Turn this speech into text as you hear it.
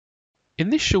In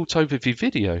this short overview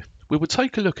video, we will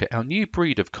take a look at our new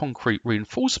breed of concrete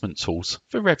reinforcement tools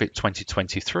for Revit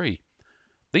 2023.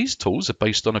 These tools are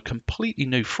based on a completely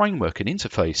new framework and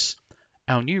interface.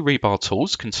 Our new rebar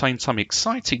tools contain some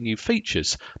exciting new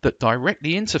features that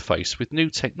directly interface with new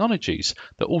technologies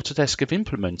that Autodesk have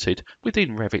implemented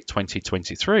within Revit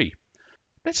 2023.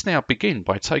 Let's now begin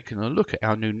by taking a look at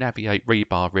our new Naviate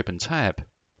Rebar ribbon tab.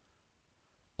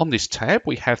 On this tab,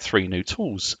 we have three new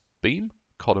tools: beam,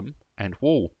 column, and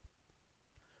wall.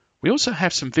 We also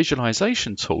have some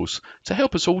visualization tools to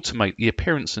help us automate the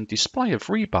appearance and display of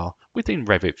rebar within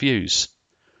Revit views.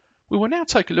 We will now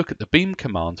take a look at the beam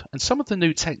command and some of the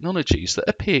new technologies that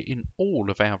appear in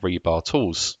all of our rebar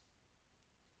tools.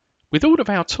 With all of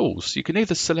our tools, you can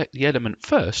either select the element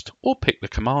first or pick the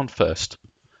command first.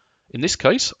 In this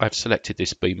case, I've selected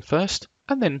this beam first,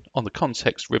 and then on the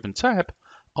context ribbon tab,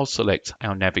 I'll select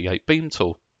our Naviate beam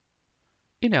tool.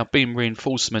 In our beam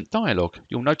reinforcement dialog,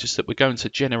 you'll notice that we're going to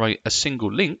generate a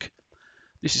single link.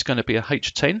 This is going to be a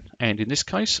H10, and in this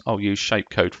case, I'll use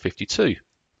shapecode 52.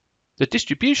 The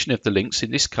distribution of the links in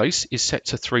this case is set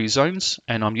to 3 zones,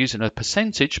 and I'm using a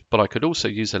percentage, but I could also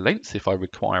use a length if I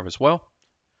require as well.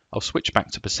 I'll switch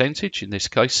back to percentage in this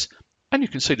case, and you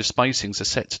can see the spacings are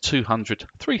set to 200,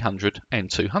 300, and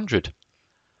 200.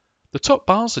 The top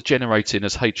bars are generated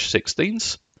as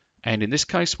H16s, and in this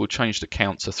case, we'll change the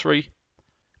count to 3.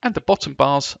 And the bottom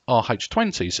bars are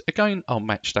H20s. Again, I'll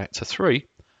match that to 3.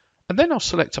 And then I'll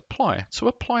select Apply to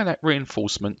apply that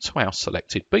reinforcement to our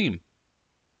selected beam.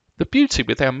 The beauty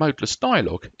with our modeless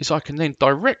dialog is I can then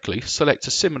directly select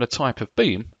a similar type of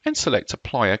beam and select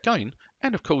Apply again.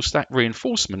 And of course, that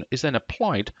reinforcement is then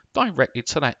applied directly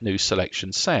to that new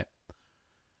selection set.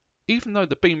 Even though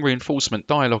the beam reinforcement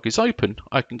dialog is open,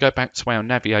 I can go back to our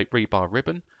Naviate Rebar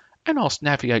ribbon and ask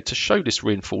Naviate to show this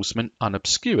reinforcement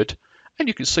unobscured. And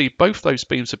you can see both those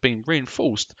beams have been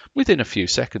reinforced within a few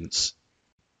seconds.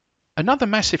 Another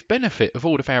massive benefit of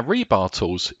all of our rebar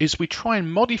tools is we try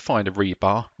and modify the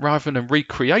rebar rather than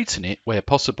recreating it where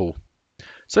possible.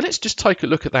 So let's just take a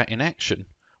look at that in action.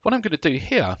 What I'm going to do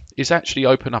here is actually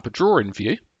open up a drawing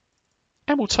view,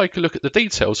 and we'll take a look at the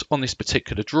details on this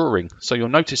particular drawing. So you'll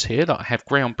notice here that I have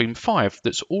ground beam 5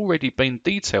 that's already been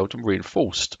detailed and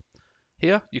reinforced.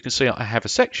 Here you can see I have a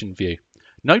section view.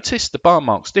 Notice the bar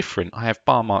mark's different. I have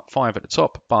bar mark 5 at the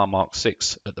top, bar mark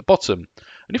 6 at the bottom.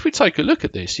 And if we take a look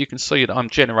at this, you can see that I'm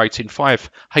generating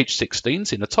 5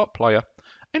 H16s in the top layer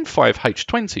and 5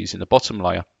 H20s in the bottom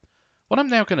layer. What I'm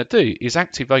now going to do is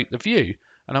activate the view,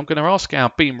 and I'm going to ask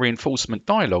our beam reinforcement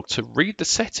dialog to read the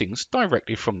settings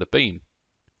directly from the beam.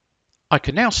 I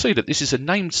can now see that this is a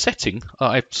named setting that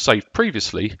I've saved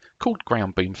previously called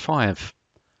ground beam 5.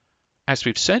 As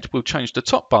we've said, we'll change the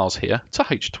top bars here to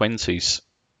H20s.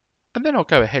 And then I'll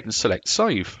go ahead and select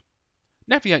Save.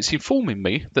 Naviate's informing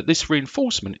me that this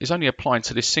reinforcement is only applied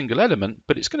to this single element,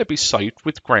 but it's going to be saved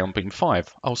with ground beam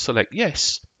 5. I'll select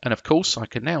Yes, and of course I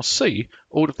can now see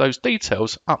all of those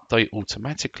details update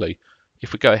automatically.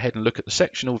 If we go ahead and look at the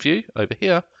sectional view over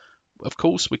here, of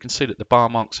course we can see that the bar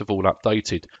marks have all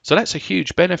updated. So that's a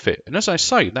huge benefit, and as I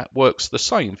say, that works the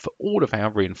same for all of our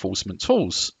reinforcement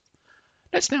tools.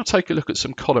 Let's now take a look at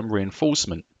some column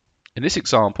reinforcement. In this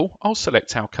example, I'll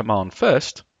select our command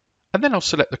first, and then I'll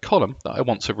select the column that I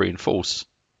want to reinforce.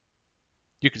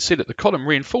 You can see that the column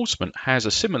reinforcement has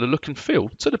a similar look and feel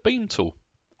to the beam tool.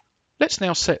 Let's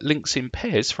now set links in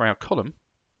pairs for our column.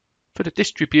 For the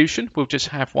distribution, we'll just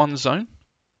have one zone,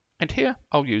 and here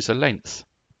I'll use a length.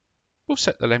 We'll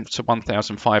set the length to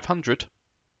 1500.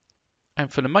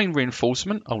 And for the main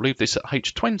reinforcement, I'll leave this at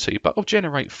H20, but I'll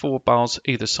generate 4 bars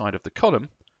either side of the column.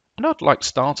 And I'd like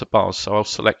starter bars, so I'll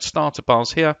select starter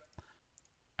bars here,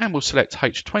 and we'll select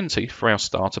H20 for our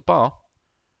starter bar.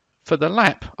 For the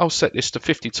lap, I'll set this to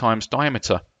 50 times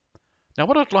diameter. Now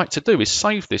what I'd like to do is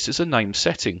save this as a name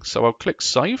setting, so I'll click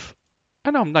Save,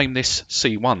 and I'll name this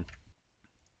C1.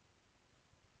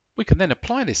 We can then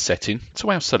apply this setting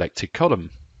to our selected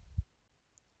column.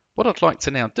 What I'd like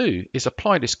to now do is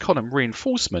apply this column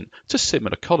reinforcement to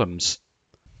similar columns.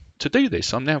 To do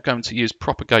this, I'm now going to use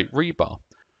Propagate Rebar.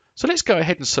 So let's go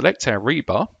ahead and select our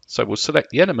rebar. So we'll select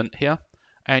the element here,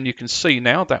 and you can see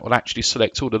now that will actually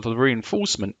select all of the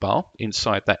reinforcement bar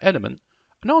inside that element.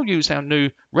 And I'll use our new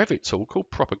Revit tool called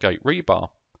Propagate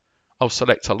Rebar. I'll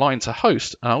select Align to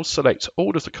Host, and I'll select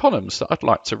all of the columns that I'd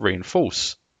like to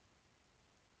reinforce.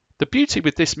 The beauty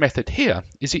with this method here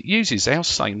is it uses our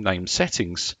same name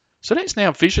settings. So let's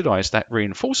now visualize that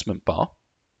reinforcement bar.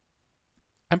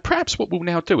 And perhaps what we'll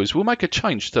now do is we'll make a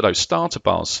change to those starter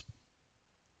bars.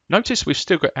 Notice we've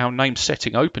still got our name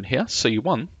setting open here,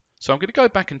 C1. So I'm going to go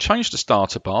back and change the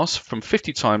starter bars from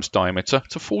 50 times diameter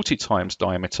to 40 times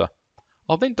diameter.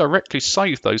 I'll then directly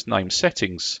save those named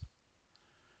settings.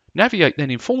 Naviate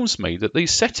then informs me that these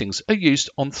settings are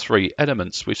used on 3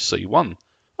 elements with C1.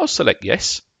 I'll select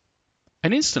yes,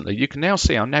 and instantly you can now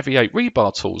see our Naviate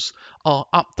Rebar tools are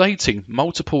updating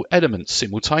multiple elements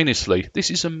simultaneously.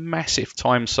 This is a massive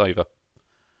time saver.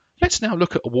 Let's now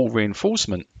look at a wall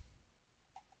reinforcement.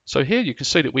 So here you can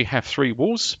see that we have 3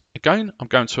 walls. Again, I'm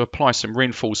going to apply some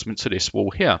reinforcement to this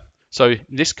wall here. So in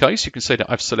this case, you can see that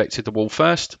I've selected the wall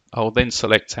first. I'll then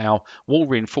select our wall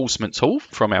reinforcement tool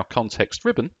from our context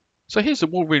ribbon. So here's the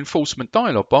wall reinforcement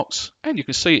dialog box, and you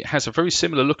can see it has a very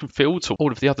similar look and feel to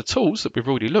all of the other tools that we've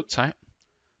already looked at.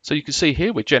 So you can see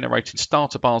here we're generating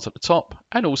starter bars at the top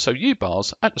and also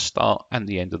U-bars at the start and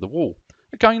the end of the wall.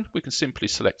 Again, we can simply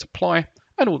select apply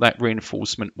and all that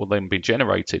reinforcement will then be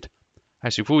generated.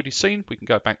 As you've already seen, we can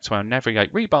go back to our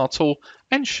Naviate Rebar tool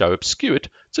and show obscured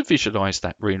to visualize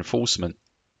that reinforcement.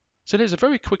 So there's a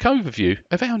very quick overview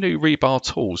of our new rebar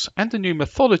tools and the new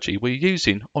methodology we're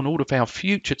using on all of our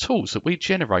future tools that we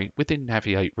generate within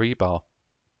Naviate Rebar.